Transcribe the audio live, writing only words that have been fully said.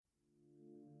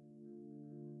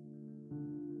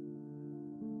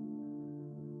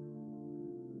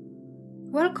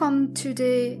Welcome to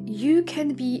the You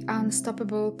Can Be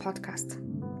Unstoppable podcast.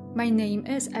 My name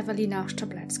is Ewelina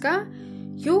Szczeblewska,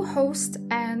 your host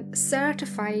and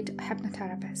certified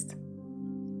hypnotherapist.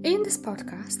 In this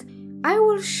podcast, I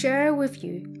will share with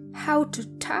you how to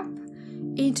tap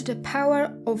into the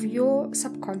power of your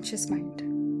subconscious mind.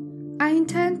 I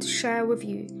intend to share with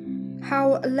you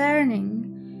how learning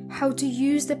how to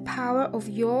use the power of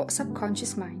your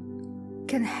subconscious mind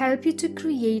can help you to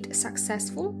create a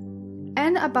successful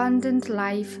and abundant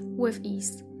life with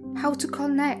ease, how to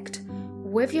connect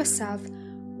with yourself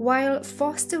while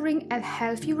fostering a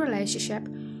healthy relationship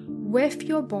with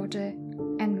your body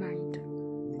and mind.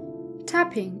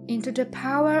 Tapping into the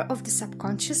power of the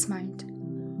subconscious mind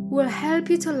will help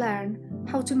you to learn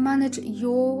how to manage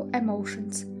your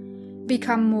emotions,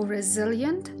 become more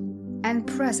resilient and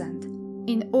present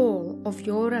in all of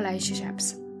your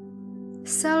relationships.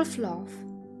 Self-love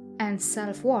and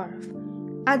self-worth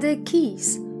are the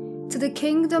keys to the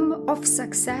kingdom of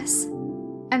success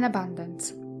and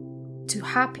abundance, to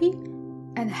happy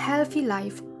and healthy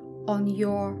life on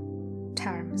your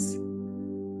terms.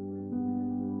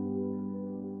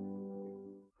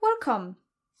 Welcome.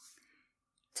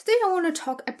 Today I want to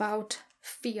talk about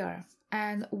fear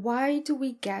and why do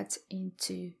we get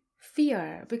into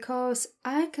fear, because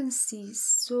I can see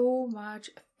so much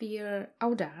fear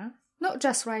out there, not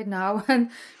just right now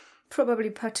and probably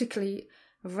particularly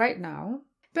right now,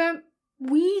 but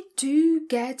we do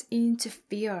get into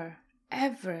fear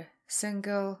every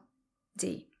single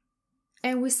day,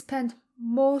 and we spend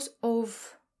most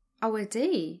of our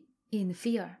day in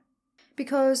fear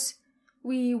because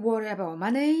we worry about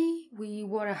money, we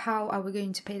worry how are we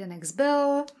going to pay the next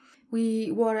bill,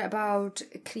 we worry about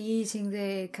creating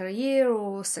the career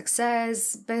or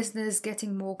success, business,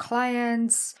 getting more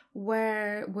clients,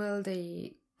 where will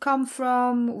they come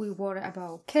from, we worry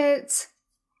about kids.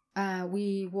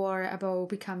 We worry about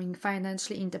becoming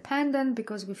financially independent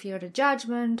because we fear the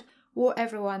judgment, what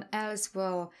everyone else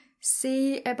will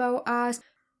say about us.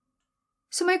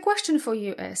 So my question for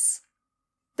you is,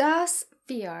 does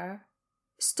fear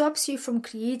stops you from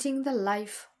creating the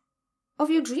life of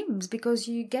your dreams because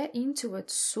you get into it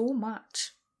so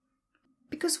much?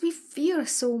 Because we fear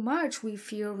so much. We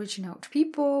fear reaching out to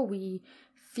people. We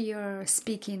fear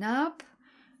speaking up,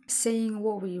 saying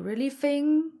what we really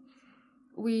think.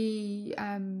 We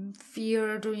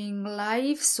fear doing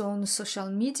lives on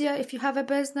social media if you have a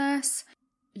business.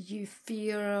 You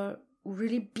fear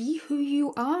really be who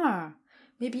you are.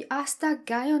 Maybe ask that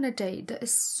guy on a date. There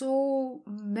is so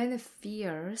many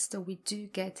fears that we do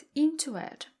get into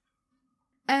it.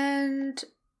 And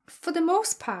for the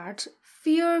most part,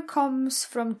 fear comes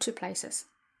from two places.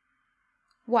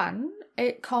 One,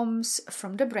 it comes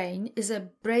from the brain, is a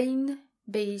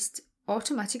brain-based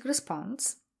automatic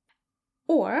response.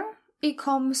 Or it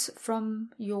comes from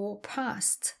your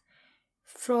past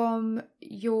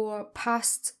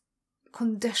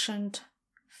conditioned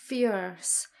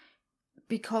fears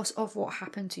because of what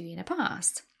happened to you in the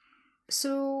past.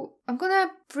 So I'm going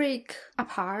to break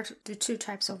apart the two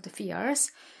types of the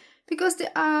fears because they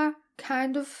are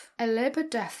kind of a little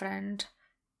bit different,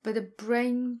 but the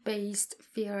brain-based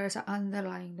fears are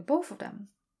underlying the both of them.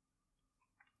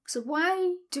 So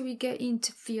why do we get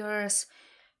into fears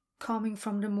coming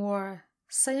from the more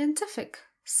scientific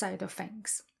side of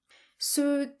things?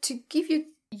 So to give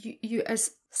you a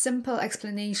simple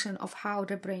explanation of how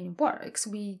the brain works,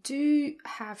 we do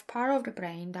have part of the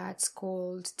brain that's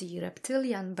called the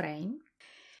reptilian brain,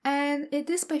 and it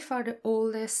is by far the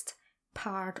oldest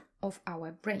part of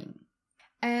our brain.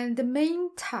 And the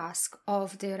main task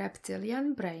of the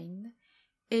reptilian brain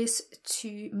is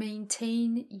to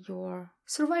maintain your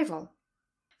survival.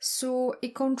 So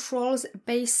it controls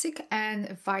basic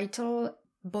and vital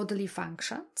bodily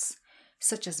functions,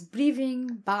 such as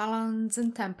breathing, balance,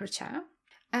 and temperature.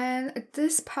 And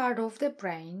this part of the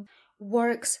brain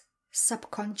works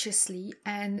subconsciously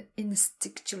and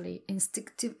instinctively.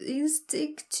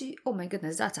 Oh my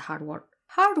goodness, that's a hard word.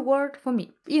 Hard word for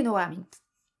me. You know what I mean.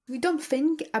 We don't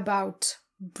think about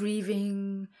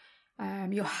breathing,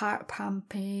 your heart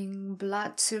pumping,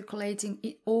 blood circulating.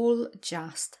 It all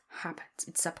just happens.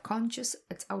 It's subconscious,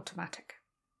 it's automatic.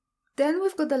 Then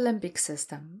we've got the limbic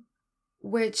system,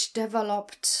 which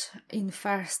developed in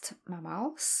first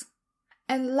mammals.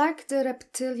 And like the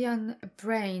reptilian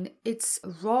brain, its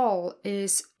role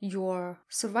is your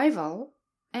survival,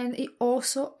 and it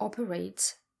also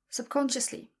operates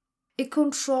subconsciously. It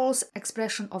controls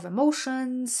expression of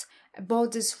emotions,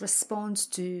 body's response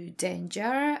to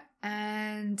danger,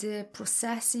 and the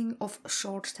processing of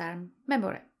short-term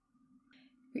memory.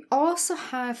 We also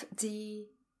have the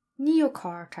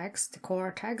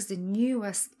neocortex, the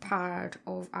newest part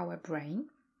of our brain,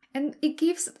 and it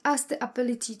gives us the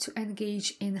ability to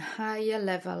engage in higher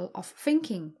level of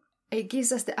thinking. It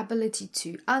gives us the ability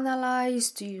to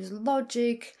analyze, to use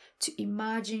logic, to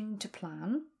imagine, to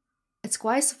plan. It's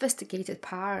quite a sophisticated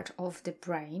part of the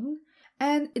brain,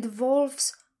 and it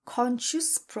involves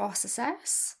conscious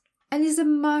processes and is a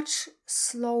much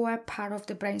slower part of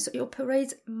the brain. So it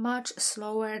operates much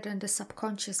slower than the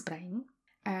subconscious brain,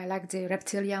 like the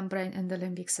reptilian brain and the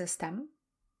limbic system.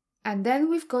 And then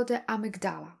we've got the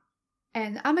amygdala.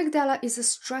 And amygdala is a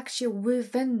structure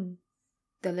within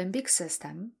the limbic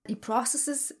system. It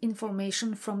processes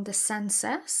information from the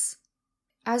senses.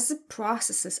 As it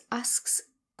processes, asks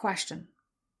question,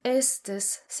 is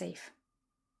this safe?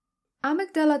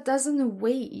 Amygdala doesn't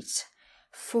wait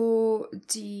for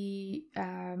the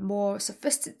more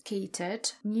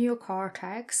sophisticated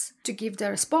neocortex to give the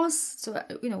response. So,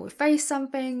 we face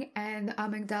something and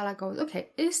amygdala goes, okay,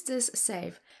 is this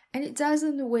safe? And it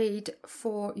doesn't wait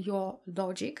for your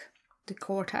logic, the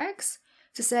cortex,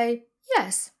 to say,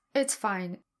 yes, it's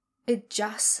fine. It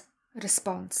just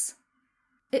responds.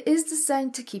 It is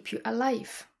designed to keep you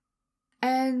alive.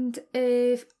 And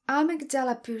if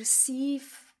amygdala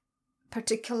perceive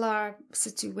particular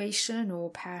situation or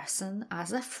person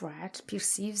as a threat,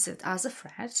 perceives it as a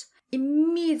threat,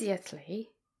 immediately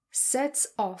sets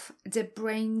off the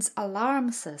brain's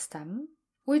alarm system,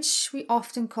 which we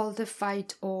often call the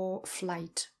fight or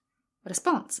flight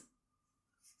response.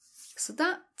 So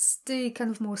that's the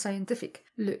kind of more scientific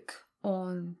look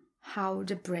on how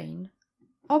the brain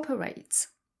operates.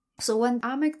 So when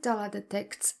amygdala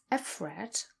detects a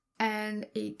threat and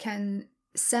it can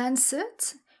sense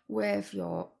it with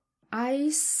your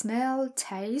eyes, smell,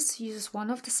 taste, use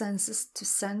one of the senses to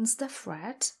sense the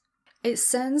threat. It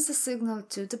sends the signal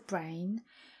to the brain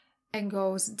and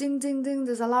goes ding, ding, ding,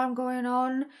 there's alarm going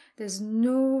on. There's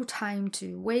no time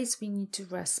to waste. We need to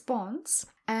respond.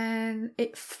 And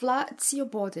it floods your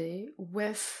body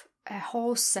with a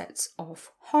whole set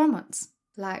of hormones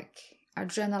like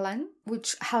adrenaline,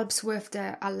 which helps with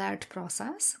the alert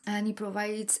process, and it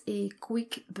provides a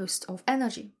quick boost of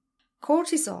energy.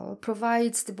 Cortisol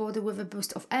provides the body with a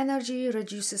boost of energy,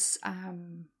 reduces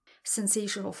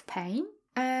sensation of pain,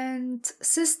 and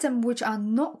systems which are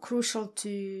not crucial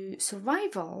to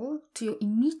survival, to your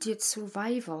immediate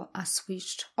survival, are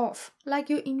switched off, like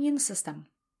your immune system.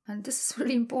 And this is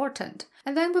really important.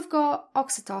 And then we've got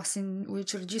oxytocin,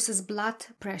 which reduces blood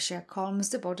pressure, calms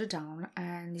the body down,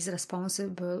 and is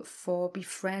responsible for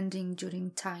befriending during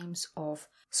times of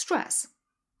stress.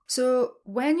 So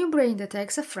when your brain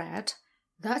detects a threat,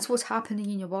 that's what's happening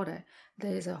in your body.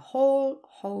 There is a whole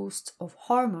host of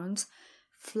hormones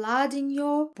flooding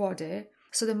your body,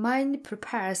 so the mind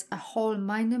prepares a whole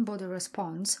mind and body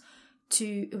response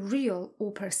to real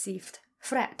or perceived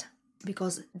threat,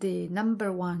 because the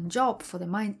number one job for the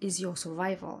mind is your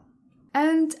survival.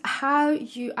 And how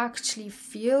you actually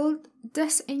feel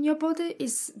this in your body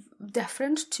is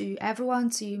different to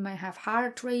everyone. So you may have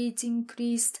heart rate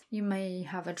increased, you may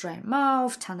have a dry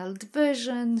mouth, tunneled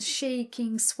vision,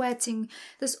 shaking, sweating.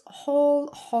 There's a whole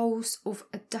host of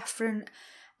different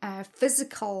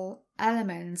physical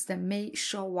elements that may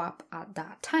show up at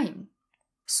that time.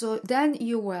 So then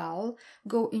you will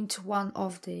go into one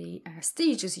of the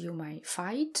stages. You may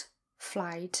fight,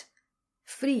 flight,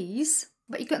 freeze,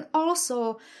 but you can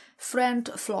also faint,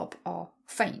 flop, or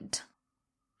faint.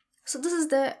 So this is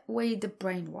the way the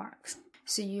brain works.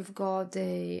 So you've got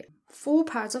the 4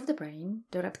 parts of the brain: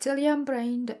 the reptilian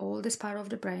brain, the oldest part of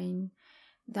the brain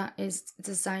that is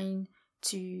designed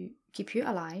to keep you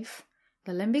alive;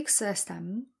 the limbic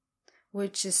system,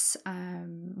 which is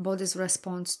body's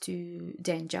response to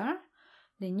danger;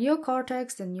 the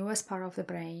neocortex, the newest part of the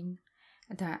brain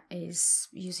that is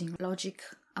using logic,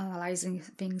 analyzing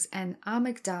things; and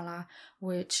amygdala,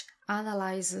 which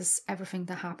analyzes everything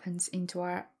that happens in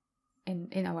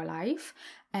our life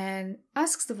and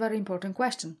asks the very important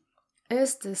question: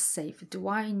 is this safe? Do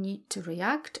I need to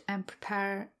react and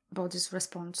prepare body's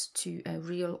response to a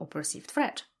real or perceived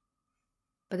threat?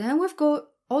 But then we've got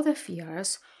other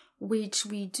fears, which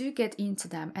we do get into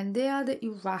them, and they are the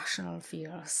irrational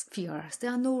fears. They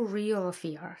are no real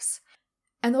fears.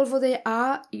 And although they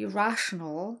are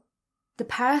irrational, the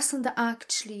person that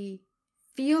actually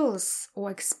feels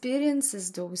or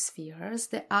experiences those fears,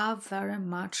 they are very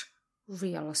much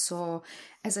real. So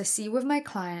as I see with my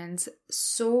clients,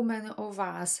 so many of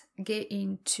us get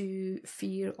into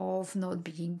fear of not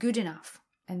being good enough.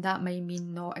 And that may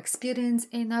mean not experienced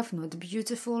enough, not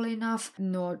beautiful enough,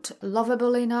 not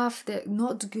lovable enough, that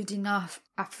not good enough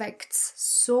affects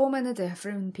so many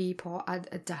different people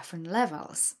at different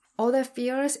levels. Other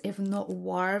fears, if not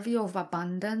worthy of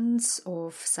abundance,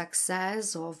 of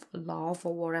success, of love,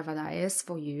 or whatever that is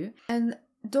for you. And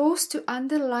those two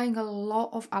underlying a lot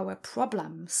of our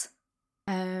problems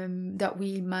that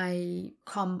we may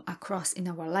come across in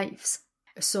our lives.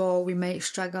 So we may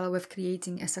struggle with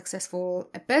creating a successful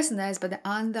business, but the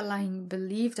underlying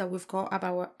belief that we've got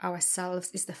about ourselves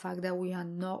is the fact that we are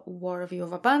not worthy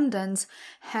of abundance.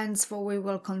 Hence, we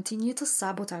will continue to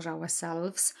sabotage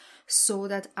ourselves so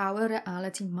that our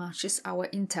reality matches our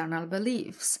internal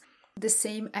beliefs. The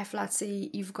same if, let's say,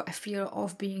 you've got a fear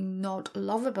of being not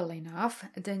lovable enough,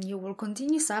 then you will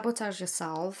continue to sabotage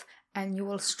yourself and you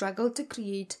will struggle to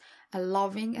create a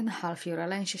loving and healthy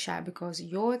relationship because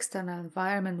your external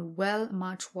environment will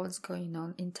match what's going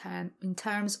on in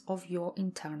terms of your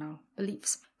internal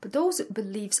beliefs. But those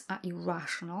beliefs are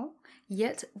irrational,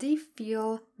 yet they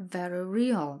feel very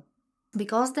real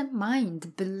because the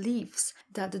mind believes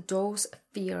that those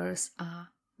fears are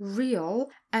real,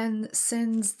 and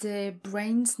since the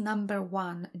brain's number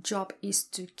one job is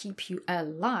to keep you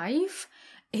alive,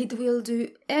 it will do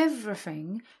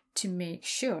everything to make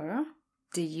sure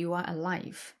that you are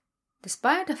alive,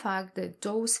 despite the fact that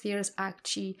those fears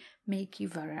actually make you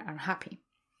very unhappy.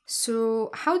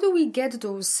 So how do we get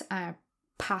those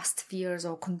past fears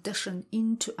or condition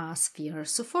into us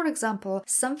fears? So for example,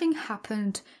 something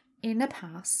happened in the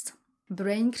past,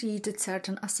 brain created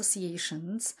certain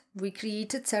associations, we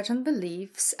created certain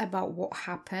beliefs about what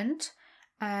happened,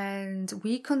 and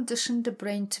we conditioned the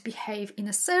brain to behave in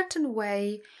a certain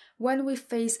way when we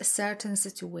face a certain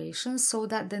situation so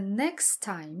that the next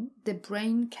time the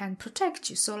brain can protect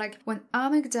you. So like when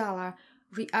amygdala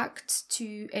reacts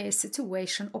to a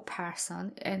situation or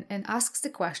person and asks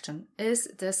the question, is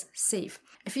this safe?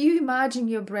 If you imagine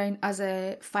your brain as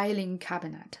a filing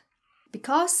cabinet,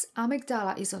 because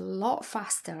amygdala is a lot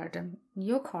faster than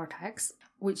neocortex,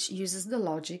 which uses the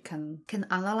logic and can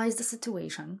analyze the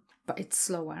situation, but it's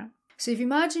slower. So if you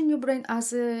imagine your brain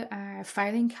as a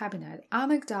filing cabinet,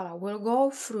 amygdala will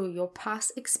go through your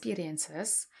past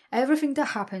experiences, everything that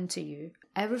happened to you,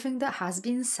 everything that has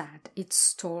been said, it's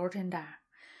stored in there.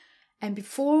 And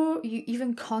before you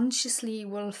even consciously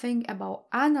will think about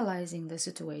analyzing the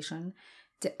situation,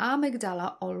 the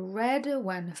amygdala already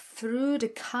went through the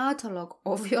catalog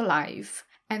of your life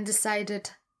and decided,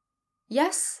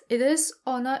 yes, it is,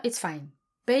 or no, it's fine,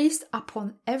 based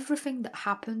upon everything that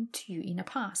happened to you in the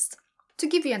past. To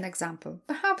give you an example,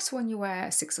 perhaps when you were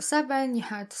 6 or 7, you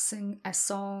had to sing a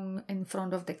song in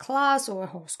front of the class or a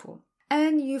whole school,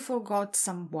 and you forgot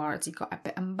some words. You got a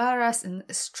bit embarrassed and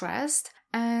stressed,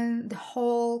 and the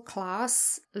whole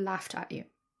class laughed at you.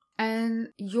 And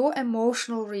your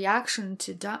emotional reaction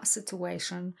to that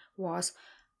situation was,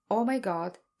 oh my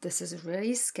God, this is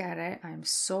really scary. I'm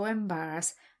so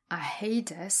embarrassed. I hate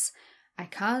this. I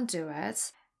can't do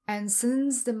it. And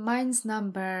since the mind's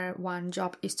number one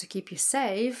job is to keep you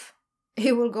safe,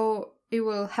 it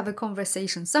will have a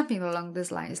conversation, something along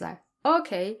these lines like,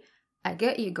 okay, I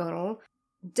get you, girl.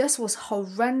 This was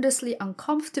horrendously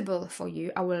uncomfortable for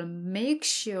you. I will make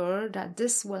sure that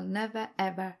this will never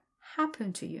ever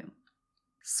happen to you.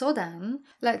 So then,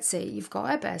 let's say you've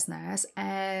got a business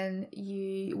and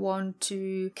you want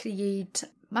to create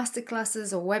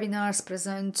masterclasses or webinars,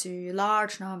 present to a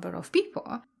large number of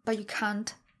people, but you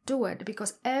can't do it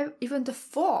because even the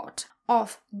thought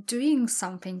of doing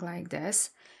something like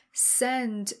this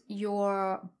send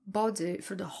your body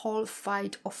through the whole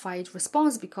fight or flight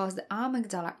response, because the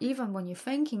amygdala, even when you're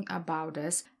thinking about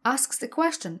this, asks the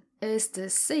question, is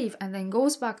this safe? And then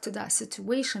goes back to that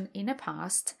situation in the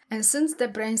past. And since the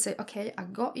brain says, okay, I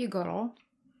got you, girl,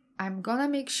 I'm gonna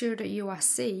make sure that you are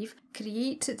safe,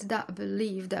 created that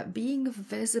belief that being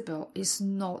visible is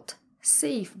not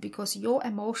safe because your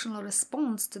emotional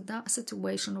response to that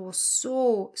situation was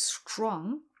so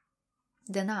strong.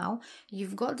 Then now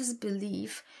you've got this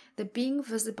belief that being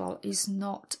visible is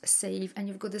not safe, and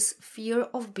you've got this fear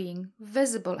of being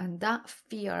visible, and that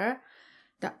fear,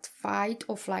 that fight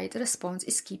or flight response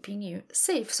is keeping you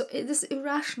safe. So it is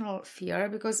irrational fear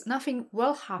because nothing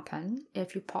will happen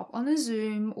if you pop on a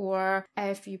Zoom or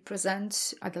if you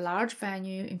present at a large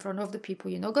venue in front of the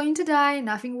people. You're not going to die,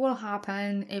 nothing will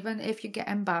happen, even if you get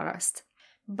embarrassed.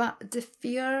 But the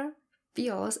fear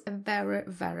feels very,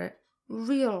 very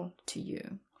real to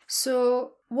you.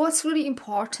 So what's really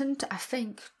important, I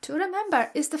think, to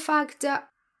remember is the fact that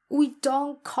we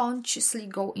don't consciously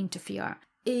go into fear.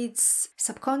 It's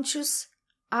subconscious,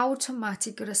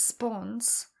 automatic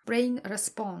response, brain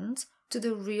response to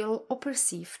the real or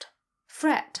perceived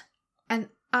threat. And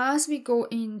as we go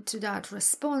into that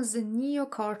response, the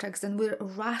neocortex then will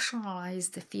rationalize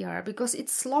the fear because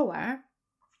it's slower.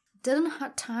 Didn't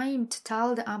have time to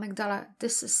tell the amygdala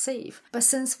this is safe. But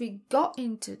since we got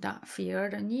into that fear,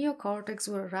 the neocortex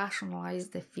will rationalize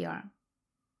the fear.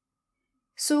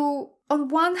 So on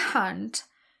one hand,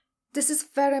 this is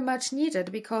very much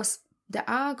needed because there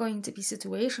are going to be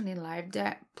situations in life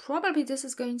that probably this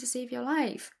is going to save your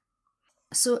life.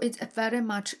 So it's a very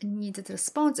much needed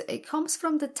response. It comes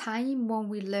from the time when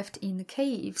we lived in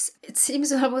caves. It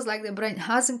seems almost like the brain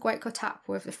hasn't quite caught up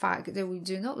with the fact that we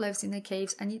do not live in the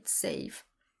caves and it's safe.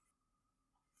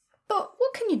 But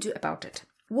what can you do about it?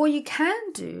 What you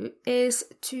can do is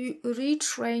to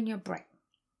retrain your brain.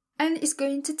 And it's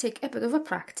going to take a bit of a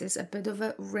practice, a bit of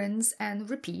a rinse and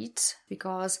repeat,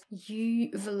 because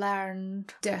you've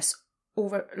learned this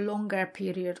over a longer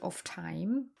period of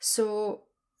time. So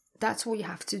that's what you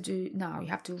have to do now. You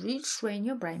have to retrain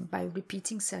your brain by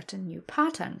repeating certain new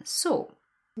patterns. So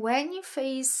when you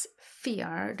face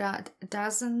fear that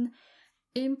doesn't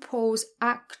impose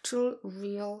actual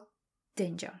real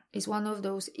danger, is one of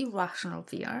those irrational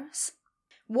fears,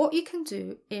 what you can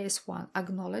do is, one,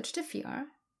 acknowledge the fear.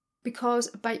 Because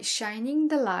by shining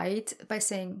the light, by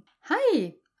saying,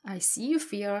 hi, I see you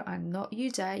fear, I'm not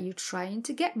you there, you're trying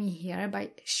to get me here.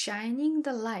 By shining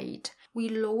the light, we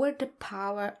lower the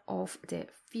power of the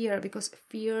fear because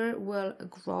fear will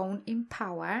grow in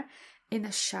power in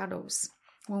the shadows.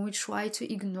 When we try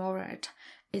to ignore it,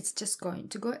 it's just going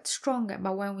to get stronger.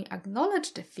 But when we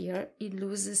acknowledge the fear, it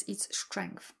loses its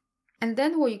strength. And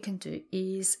then what you can do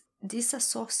is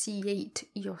disassociate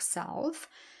yourself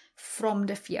from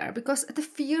the fear, because the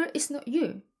fear is not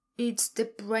you. It's the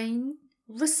brain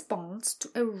response to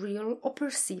a real or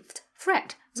perceived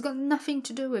threat. It's got nothing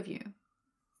to do with you.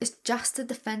 It's just a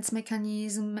defense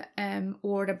mechanism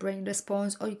or the brain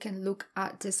response, or you can look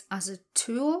at this as a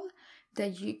tool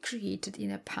that you created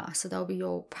in the past. So that'll be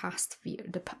your past fear,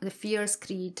 the fears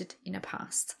created in the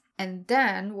past. And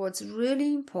then what's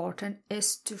really important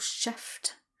is to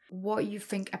shift what you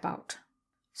think about.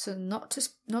 So not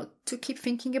to keep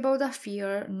thinking about that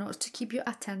fear, not to keep your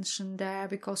attention there,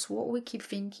 because what we keep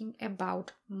thinking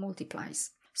about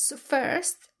multiplies. So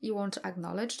first, you want to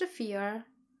acknowledge the fear,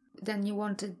 then you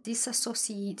want to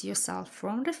disassociate yourself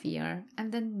from the fear,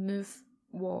 and then move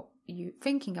what you're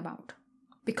thinking about.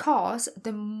 Because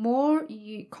the more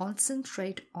you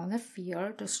concentrate on a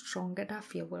fear, the stronger that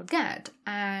fear will get.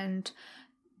 And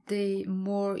the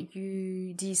more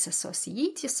you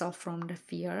disassociate yourself from the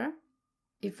fear,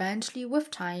 eventually, with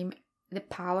time, the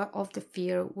power of the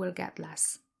fear will get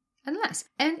less and less.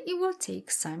 And it will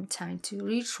take some time to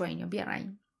retrain your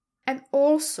brain. And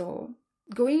also,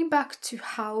 going back to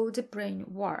how the brain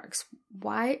works,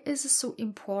 why is it so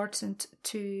important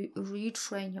to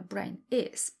retrain your brain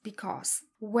is because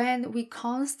when we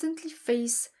constantly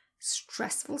face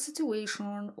stressful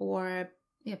situation or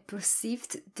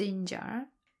perceived danger,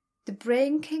 the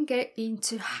brain can get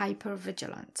into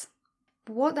hypervigilance.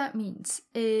 What that means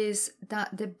is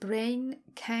that the brain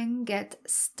can get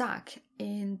stuck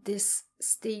in this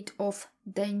state of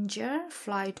danger,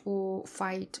 flight or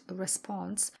fight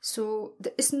response. So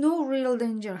there is no real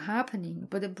danger happening,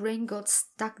 but the brain got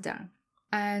stuck there.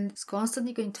 And it's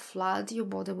constantly going to flood your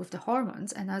body with the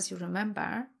hormones. And as you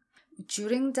remember,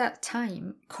 during that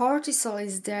time, cortisol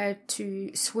is there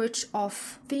to switch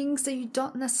off things that you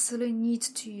don't necessarily need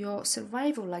to your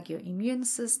survival, like your immune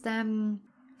system.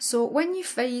 So when you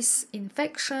face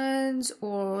infections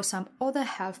or some other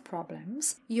health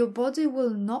problems, your body will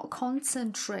not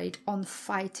concentrate on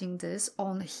fighting this,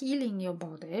 on healing your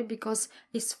body, because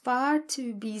it's far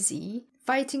too busy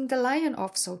fighting the lion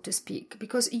off, so to speak,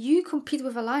 because you compete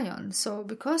with a lion. So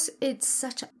because it's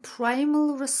such a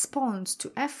primal response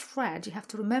to a threat, you have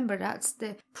to remember that's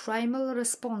the primal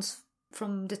response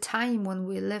from the time when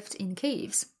we lived in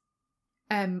caves.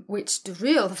 Which the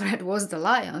real threat was the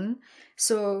lion.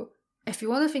 So if you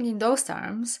want to think in those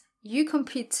terms, you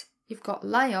compete, you've got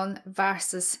lion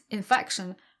versus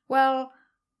infection. Well,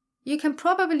 you can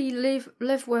probably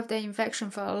live with the infection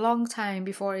for a long time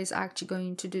before it's actually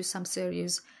going to do some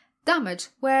serious damage.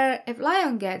 Where if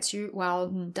lion gets you, well,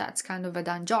 that's kind of a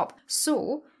done job.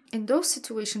 So in those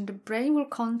situations, the brain will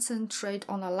concentrate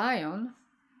on a lion,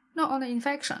 not on an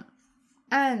infection.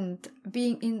 And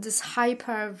being in this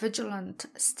hyper-vigilant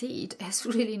state is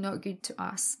really not good to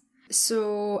us.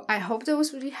 So I hope that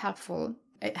was really helpful.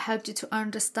 It helped you to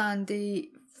understand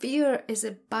the fear is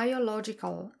a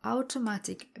biological,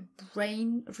 automatic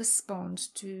brain response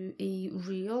to a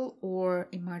real or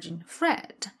emerging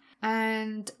threat.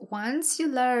 And once you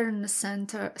learn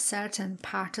certain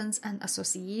patterns and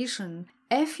association,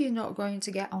 if you're not going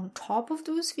to get on top of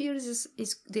those fears,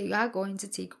 they are going to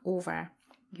take over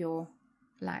your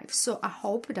life. So I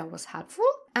hope that was helpful.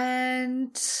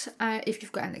 And if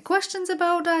you've got any questions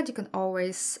about that, you can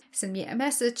always send me a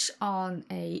message on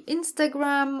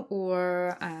Instagram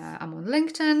or I'm on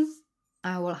LinkedIn.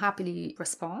 I will happily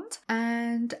respond.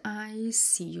 And I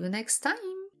see you next time.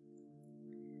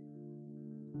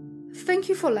 Thank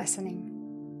you for listening.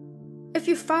 If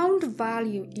you found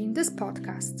value in this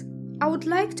podcast, I would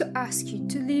like to ask you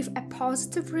to leave a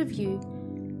positive review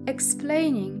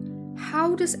explaining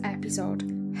how this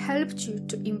episode helped you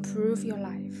to improve your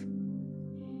life.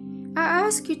 I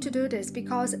ask you to do this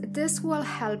because this will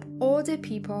help other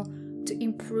people to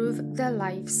improve their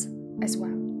lives as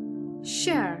well.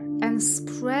 Share and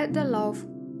spread the love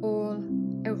all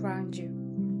around you.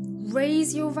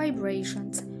 Raise your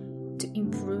vibrations to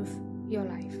improve your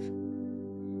life.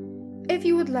 If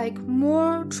you would like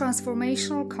more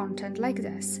transformational content like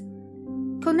this,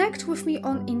 connect with me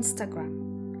on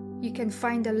Instagram. You can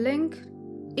find a link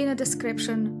in the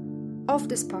description of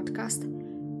this podcast,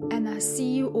 and I'll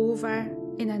see you over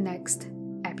in the next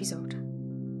episode.